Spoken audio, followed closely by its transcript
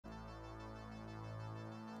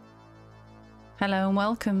Hello and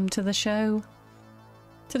welcome to the show.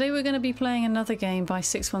 Today we're going to be playing another game by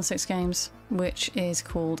 616 Games, which is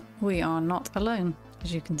called We Are Not Alone,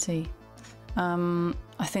 as you can see. I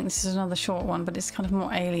think this is another short one, but it's kind of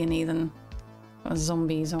more alien-y than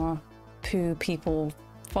zombies or poo people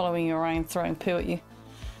following you around throwing poo at you.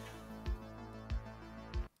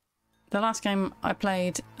 The last game I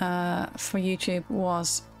played for YouTube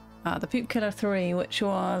was The Poop Killer 3, which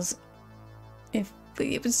was...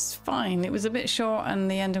 It was fine. It was a bit short and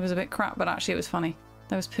the ending was a bit crap, but actually it was funny.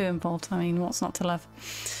 There was poo involved. I mean, what's not to love?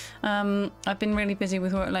 I've been really busy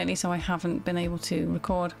with work lately, so I haven't been able to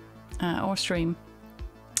record or stream.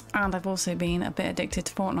 And I've also been a bit addicted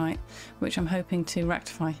to Fortnite, which I'm hoping to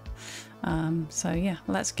rectify. So yeah,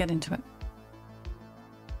 let's get into it.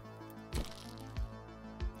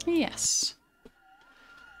 Yes.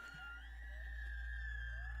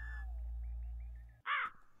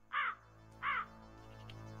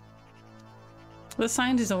 The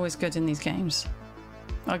sound is always good in these games.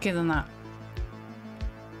 I'll give them that.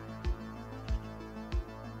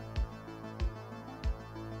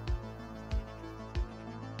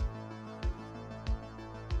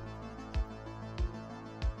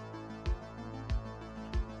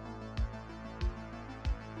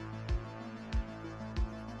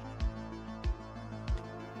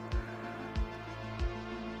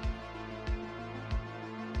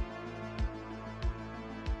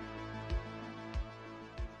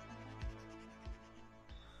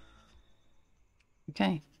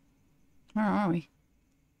 Okay, where are we?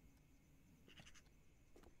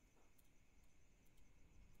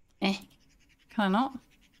 Can I not?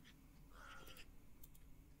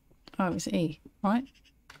 Oh, it's E, right?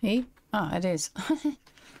 E? Ah, it is.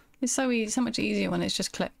 It's so easy, so much easier when it's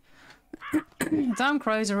just click. Damn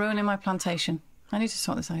crows are ruining my plantation. I need to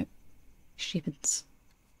sort this out. Sheepids.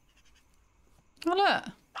 Oh look!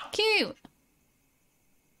 Cute!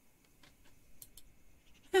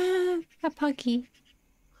 A puggy.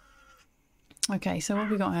 Okay, so what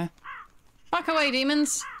have we got here? Back away,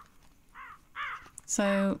 demons!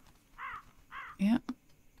 So, yeah.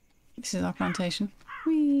 This is our plantation.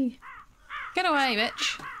 Whee! Get away,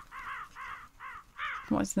 bitch!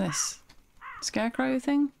 What is this? Scarecrow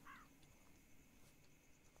thing?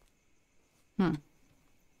 I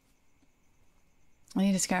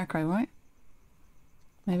need a scarecrow, right?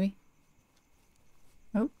 Maybe.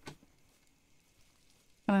 Oh.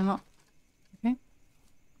 Can I not? Okay.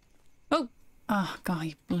 Oh! Oh, God,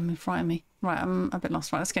 you blooming frightened me. Right, I'm a bit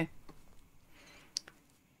lost. Right, let's go.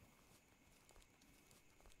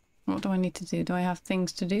 What do I need to do? Do I have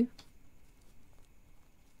things to do?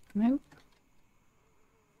 No.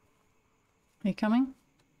 Are you coming?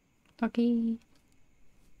 Doggy.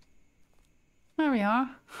 There we are.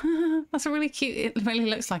 That's a really cute... It really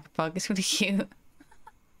looks like a bug. It's really cute.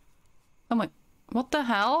 Oh my... What the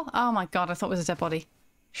hell? Oh my God, I thought it was a dead body.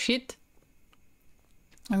 Shit.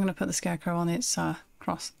 I'm going to put the scarecrow on its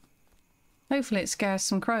cross. Hopefully it scares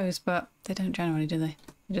some crows, but they don't generally, do they?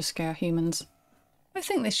 They just scare humans. I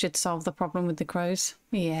think this should solve the problem with the crows.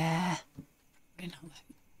 Yeah.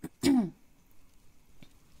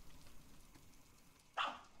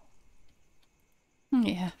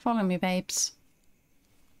 Yeah, follow me, babes.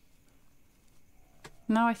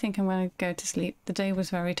 Now I think I'm going to go to sleep. The day was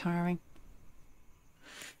very tiring.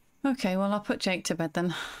 Okay, well, I'll put Jake to bed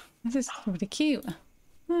then. This is really cute.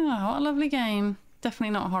 Oh, what a lovely game.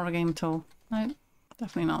 Definitely not a horror game at all. No,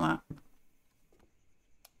 definitely not that.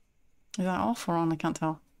 Is that off or on? I can't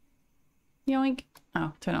tell. Yoink.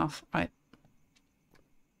 Oh, turn it off. Right.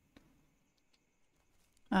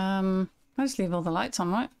 I'll just leave all the lights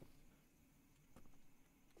on, right?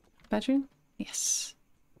 Bedroom? Yes.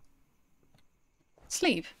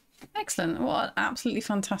 Sleep. Excellent. What an absolutely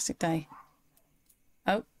fantastic day.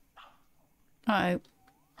 Oh. Uh-oh.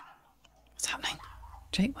 What's happening?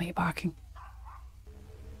 Jake, why are you barking?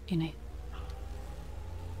 You know.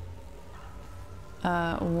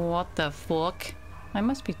 What the fuck? I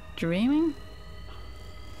must be dreaming?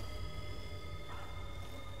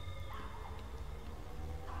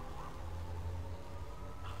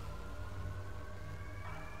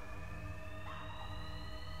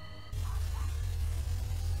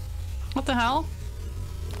 What the hell?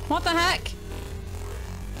 What the heck?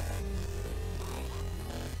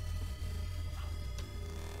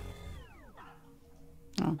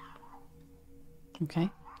 Oh. Okay.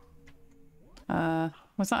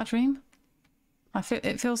 Was that a dream?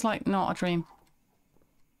 It feels like not a dream.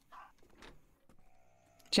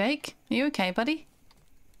 Jake, are you okay, buddy?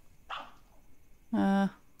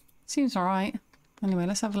 Seems alright. Anyway,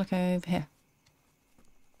 let's have a look over here.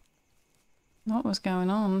 What was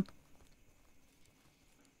going on?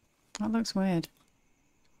 That looks weird.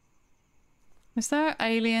 Is there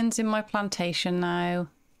aliens in my plantation now?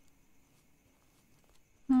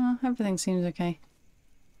 Oh, everything seems okay.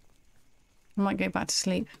 I might go back to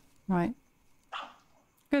sleep. Right.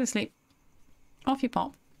 Go to sleep. Off you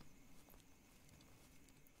pop.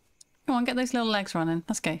 Come on, get those little legs running.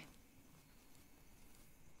 Let's go.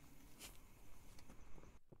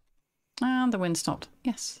 And the wind stopped.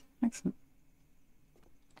 Yes, excellent.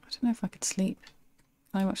 I don't know if I could sleep.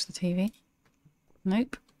 Can I watch the TV?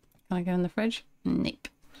 Nope. Can I go in the fridge? Nope.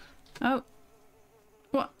 Oh.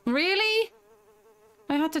 What? Really?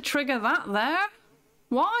 I had to trigger that there?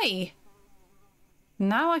 Why?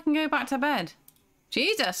 Now I can go back to bed.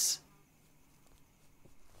 Jesus!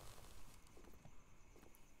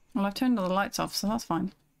 Well, I've turned all the lights off, so that's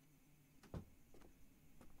fine.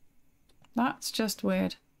 That's just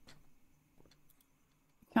weird.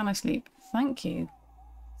 Can I sleep? Thank you.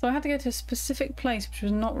 So I had to go to a specific place which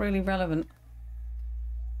was not really relevant.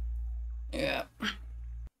 Yeah.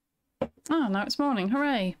 Ah, now it's morning.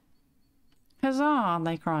 Hooray! Huzzah!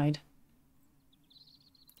 They cried.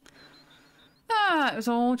 Ah, it was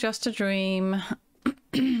all just a dream.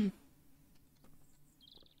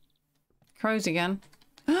 Crows again.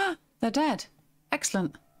 They're dead.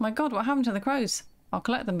 Excellent. My God, what happened to the crows? I'll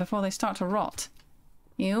collect them before they start to rot.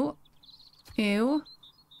 Ew. Ew.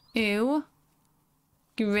 Ew.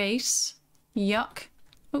 Grace. Yuck.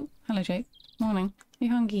 Oh, hello, Jake. Morning. You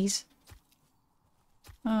hungies?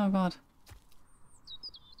 Oh, God.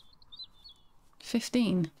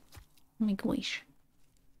 15. Oh my gosh.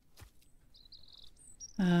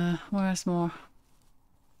 Where's more?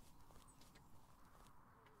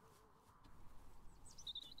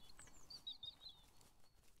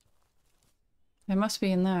 They must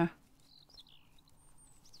be in there.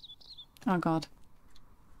 Oh God.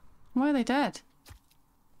 Why are they dead?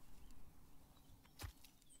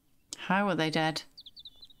 How are they dead?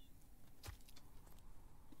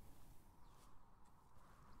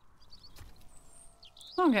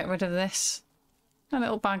 I'll get rid of this. A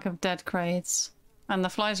little bag of dead crates. And the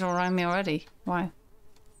flies are around me already. Why?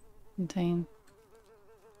 Contain.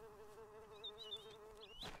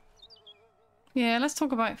 Yeah, let's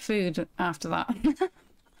talk about food after that.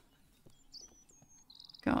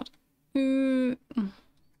 God. Ooh.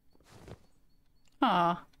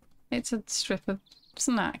 Ah, it's a strip of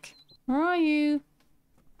snack. Where are you?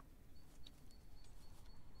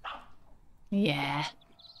 Yeah.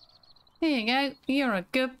 Here you go. You're a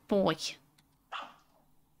good boy.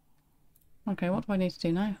 Okay, what do I need to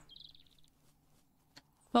do now?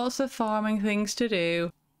 Lots of farming things to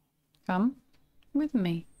do. Come with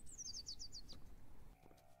me.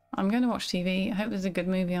 I'm going to watch TV. I hope there's a good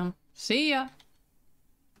movie on. See ya!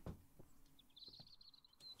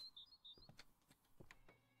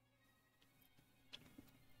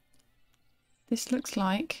 This looks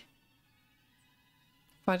like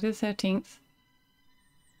Friday the 13th.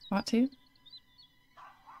 Part 2.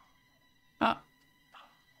 Ah.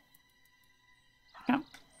 Yep.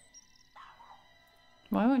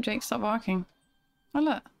 Why won't Jake stop barking? Oh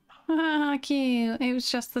look. Ah, cute. It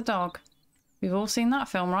was just the dog. We've all seen that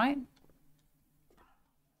film, right?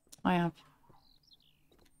 I have.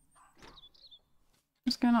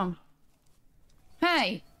 What's going on?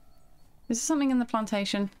 Hey! Is there something in the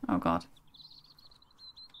plantation? Oh God.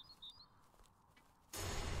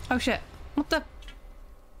 Oh shit. What the?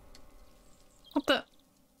 What the?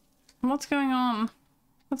 What's going on?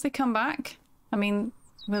 Have they come back? I mean,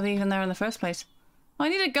 were they even there in the first place? I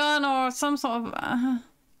need a gun or some sort of...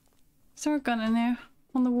 Is there a gun in there?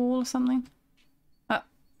 On the wall or something?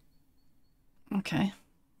 Okay.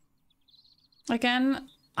 Again,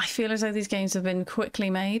 I feel as though these games have been quickly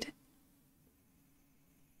made.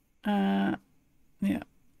 Yeah.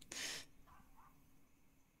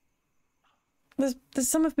 There's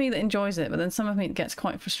some of me that enjoys it, but then some of me that gets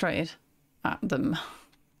quite frustrated at them.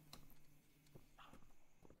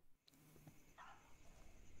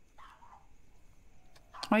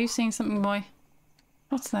 Are you seeing something, boy?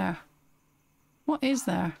 What's there? What is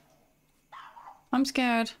there? I'm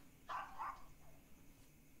scared.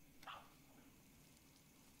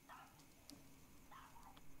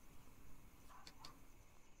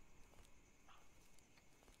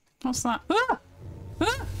 What's that? Ah!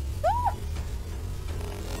 Ah!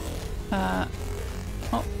 Ah!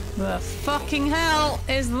 What the fucking hell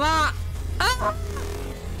is that? Ah!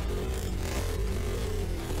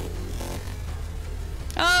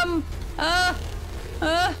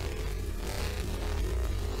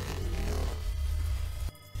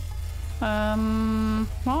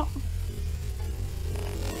 What?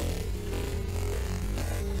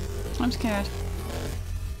 I'm scared.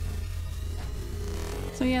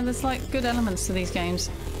 So yeah, there's like good elements to these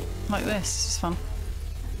games. Like this, it's just fun.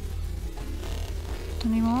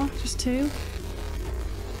 Any more? Just 2?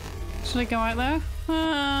 Should I go out there?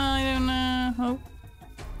 I don't know. Oh.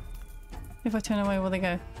 If I turn away, will they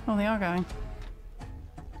go? Oh, they are going.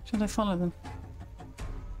 Should I follow them?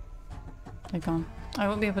 They're gone. I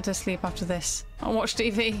won't be able to sleep after this. I'll watch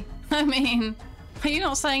TV. I mean, are you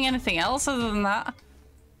not saying anything else other than that?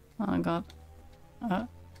 Oh god.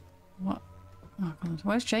 What? Oh god.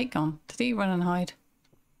 Where's Jake gone? Did he run and hide?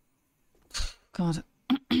 God.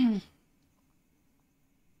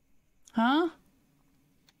 Huh?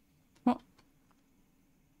 What?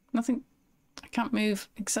 Nothing. I can't move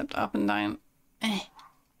except up and down.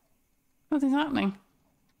 Nothing's happening.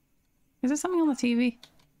 Is there something on the TV?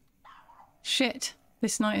 Shit.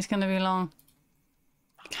 This night is going to be long.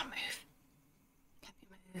 I can't move. Let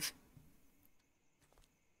me move.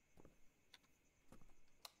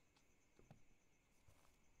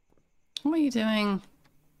 What are you doing?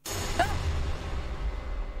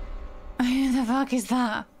 Who the fuck is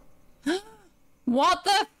that? What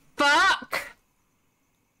the fuck?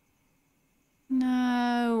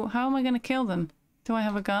 No. How am I going to kill them? Do I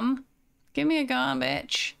have a gun? Give me a gun,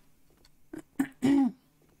 bitch.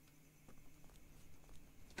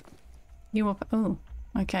 You up? Oh,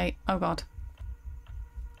 okay. Oh god.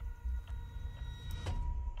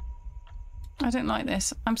 I don't like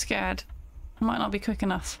this. I'm scared. I might not be quick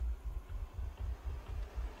enough.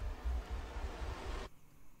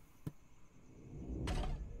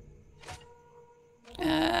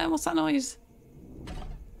 What's that noise?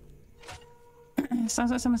 It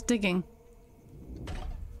sounds like someone's digging.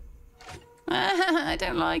 I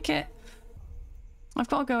don't like it. I've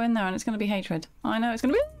got to go in there and it's going to be hatred. I know it's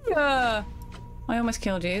going to be... I almost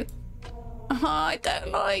killed you. Oh, I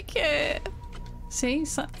don't like it. See?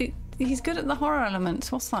 So, he's good at the horror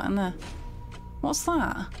elements. What's that in there? What's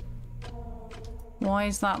that? Why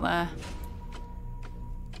is that there?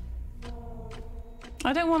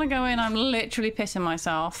 I don't want to go in. I'm literally pissing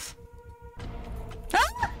myself.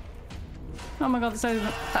 Ah! Oh my god, it's over.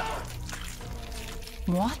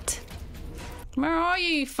 What? Where are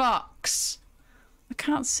you, fucks? I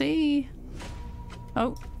can't see.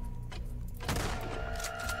 Oh.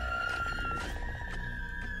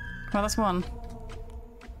 Well, that's one.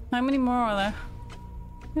 How many more are there?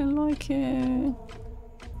 I don't like it.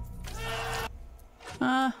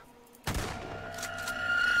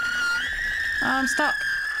 I'm stuck.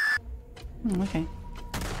 Oh, okay.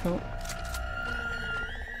 Cool.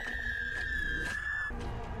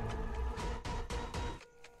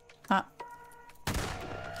 Ah.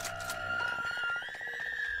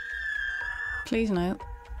 Please no.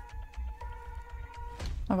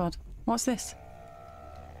 Oh god. What's this?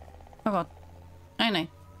 Oh god. I know.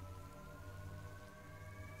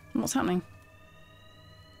 What's happening?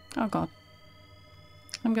 Oh god.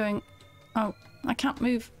 I'm going... Oh, I can't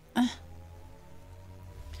move.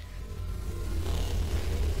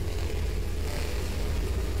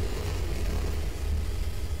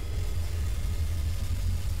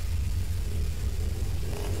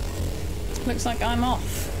 Looks like I'm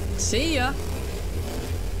off. See ya!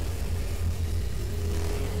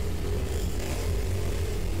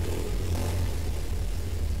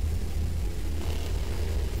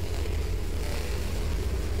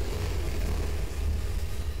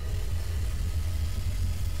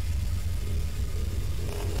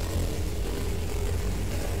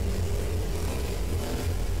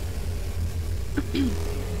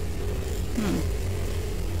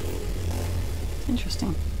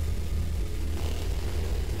 Interesting.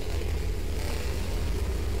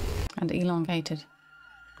 And elongated.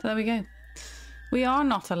 So there we go. We are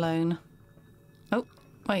not alone. Oh,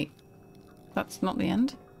 wait. That's not the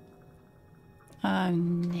end. Oh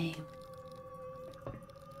no.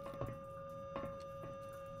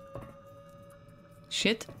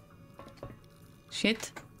 Shit.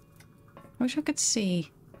 Shit. I wish I could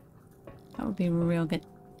see. That would be real good.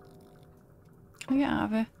 Can I get out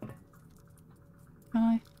of here? Can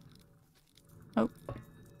I? Oh.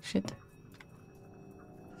 Shit.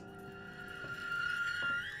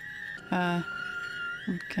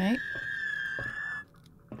 Okay.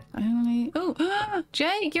 Only... Oh!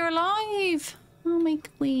 Jake, you're alive! Oh my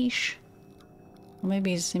gosh. Or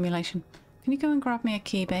maybe it's a simulation. Can you go and grab me a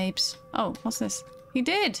key, babes? Oh, what's this? He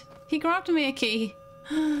did! He grabbed me a key!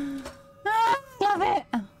 Ah, love it!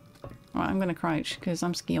 Alright, I'm gonna crouch, because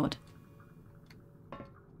I'm scared.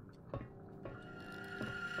 I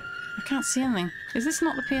can't see anything. Is this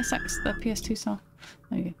not the PSX, the PS2 style?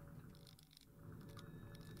 There you go.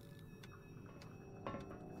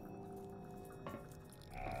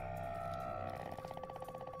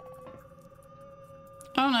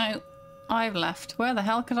 Oh no, I've left. Where the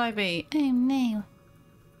hell could I be? Oh no.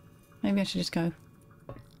 Maybe I should just go.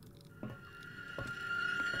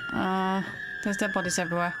 There's dead bodies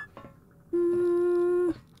everywhere.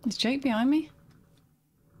 Is Jake behind me?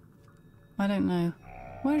 I don't know.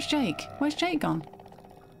 Where's Jake? Where's Jake gone?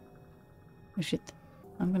 Oh shit.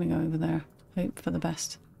 I'm gonna go over there. Hope for the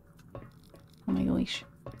best. Oh my gosh.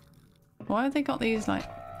 Why have they got these like...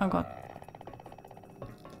 Oh god.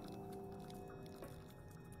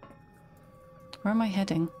 Where am I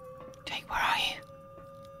heading? Jake, where are you?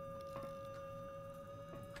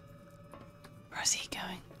 Where's he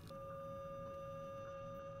going?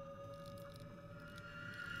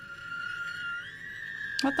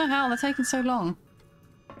 What the hell? They're taking so long.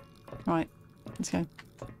 Right, let's go.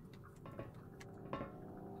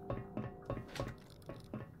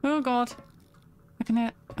 Oh god. I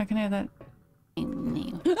can hear that.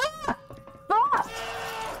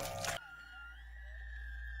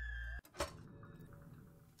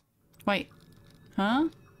 Wait. Huh?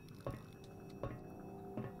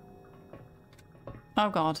 Oh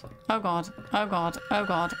god. Oh god. Oh god. Oh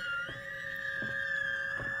god.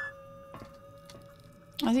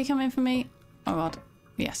 Is he coming for me? Oh god.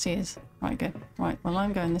 Yes, he is. Right, good. Right, well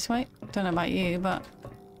I'm going this way. Don't know about you, but...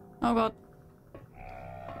 Oh god.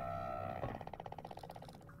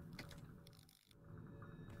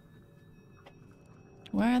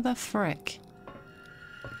 Where the frick?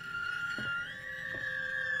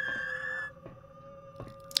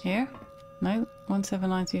 Here? No?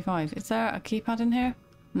 17935. Is there a keypad in here?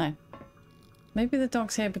 No. Maybe the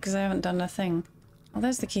dog's here because I haven't done a thing. Oh,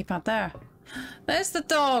 there's the keypad there. There's the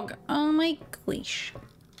dog! Oh my gosh.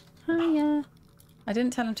 Hiya. I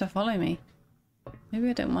didn't tell him to follow me. Maybe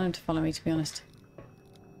I don't want him to follow me, to be honest.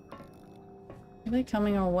 Are they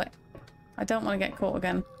coming or what? I don't want to get caught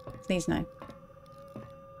again. Please no.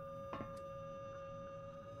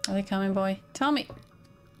 Are they coming, boy? Tell me!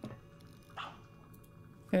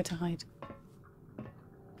 Go to hide.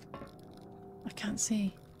 I can't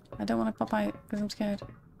see. I don't want to pop out because I'm scared.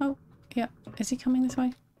 Oh, yeah. Is he coming this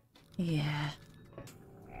way? Yeah.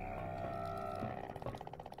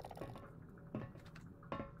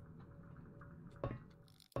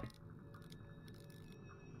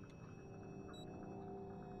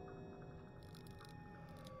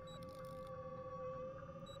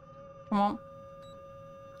 Come on.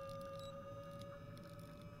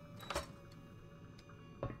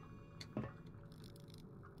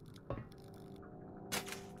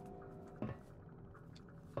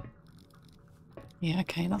 Yeah,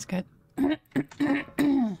 okay, that's good.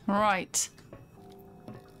 Right.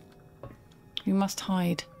 We must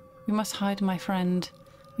hide. We must hide, my friend.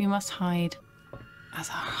 We must hide. As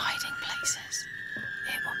our hiding places.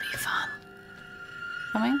 It will be fun.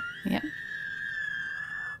 Coming? Yep.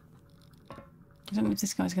 I don't know if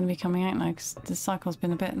this guy's going to be coming out now because the cycle's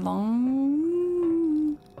been a bit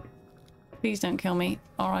long. Please don't kill me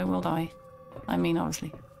or I will die. I mean,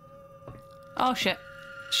 obviously. Oh, shit.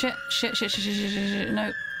 Shit, shit, shit, shit, shit, shit, shit, shit.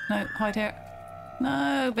 No, no, hide here.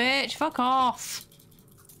 No, bitch, fuck off.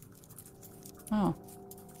 Oh.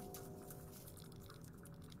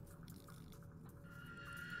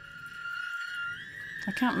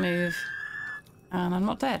 I can't move. And I'm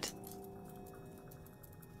not dead.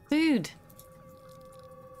 Dude.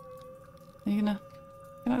 Are you gonna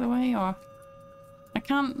get out of the way or? I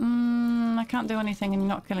can't do anything and you're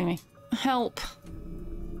not killing me. Help.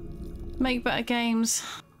 Make better games.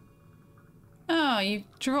 Oh, you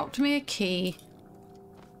dropped me a key.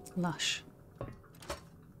 Lush.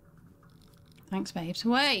 Thanks, babes.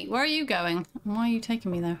 Wait, where are you going? Why are you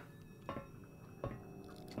taking me there?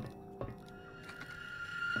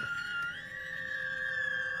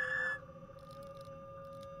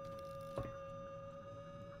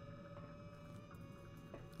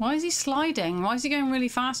 Why is he sliding? Why is he going really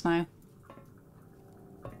fast now?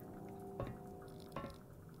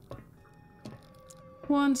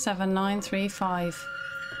 One 17935.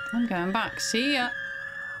 I'm going back. See ya.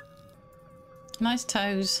 Nice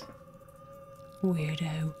toes.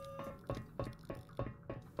 Weirdo.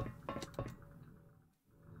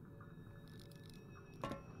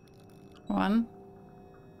 One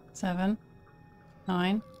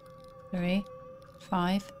 793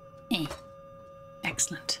 5.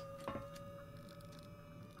 Excellent.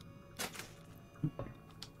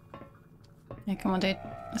 Yeah, come on, dude.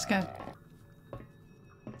 Let's go.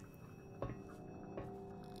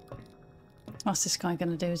 What's this guy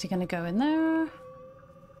gonna do? Is he gonna go in there?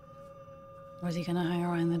 Or is he gonna hang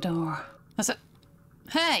around the door? That's it.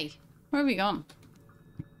 Hey! Where have you gone?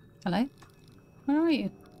 Hello? Where are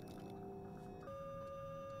you?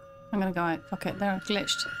 I'm gonna go out. Fuck it. They're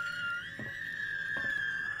glitched.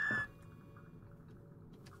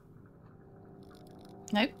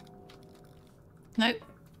 Nope. Nope.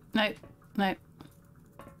 Nope. Nope.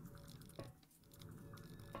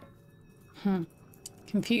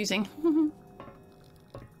 Confusing.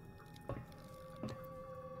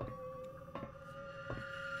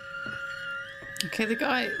 Okay,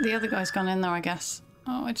 the other guy's gone in there, I guess.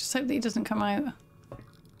 Oh, I just hope that he doesn't come out.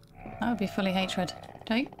 That would be fully hatred.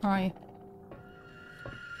 Jake, where are you?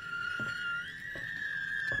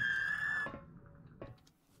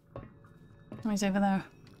 Oh, he's over there.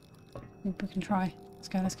 Maybe we can try. Let's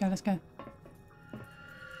go, let's go, let's go.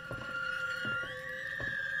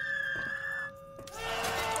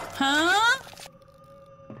 Huh?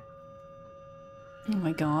 Oh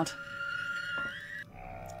my god.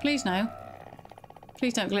 Please no.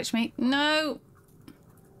 Please don't glitch me. No!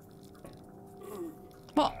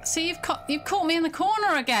 What? See, you've caught me in the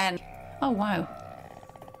corner again! Oh, wow.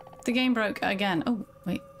 The game broke again. Oh,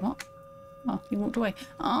 wait, what? Oh, he walked away.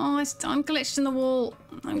 Oh, I'm glitched in the wall.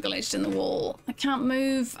 I'm glitched in the wall. I can't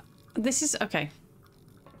move. This is... okay.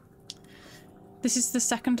 This is the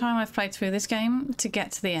second time I've played through this game to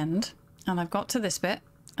get to the end. And I've got to this bit.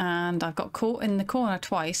 And I've got caught in the corner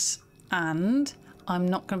twice. And I'm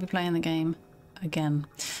not going to be playing the game again.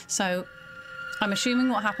 So I'm assuming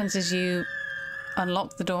what happens is you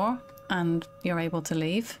unlock the door and you're able to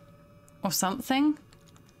leave. Or something.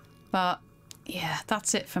 But... yeah,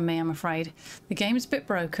 that's it for me, I'm afraid. The game is a bit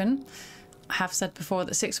broken. I have said before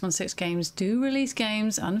that 616 Games do release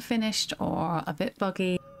games unfinished or a bit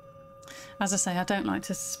buggy. As I say, I don't like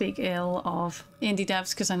to speak ill of indie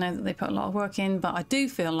devs because I know that they put a lot of work in, but I do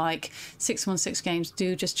feel like 616 Games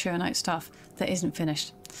do just churn out stuff that isn't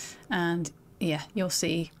finished. And yeah, you'll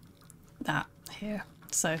see that here.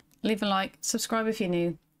 So leave a like, subscribe if you're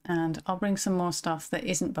new, and I'll bring some more stuff that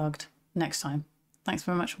isn't bugged next time. Thanks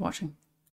very much for watching.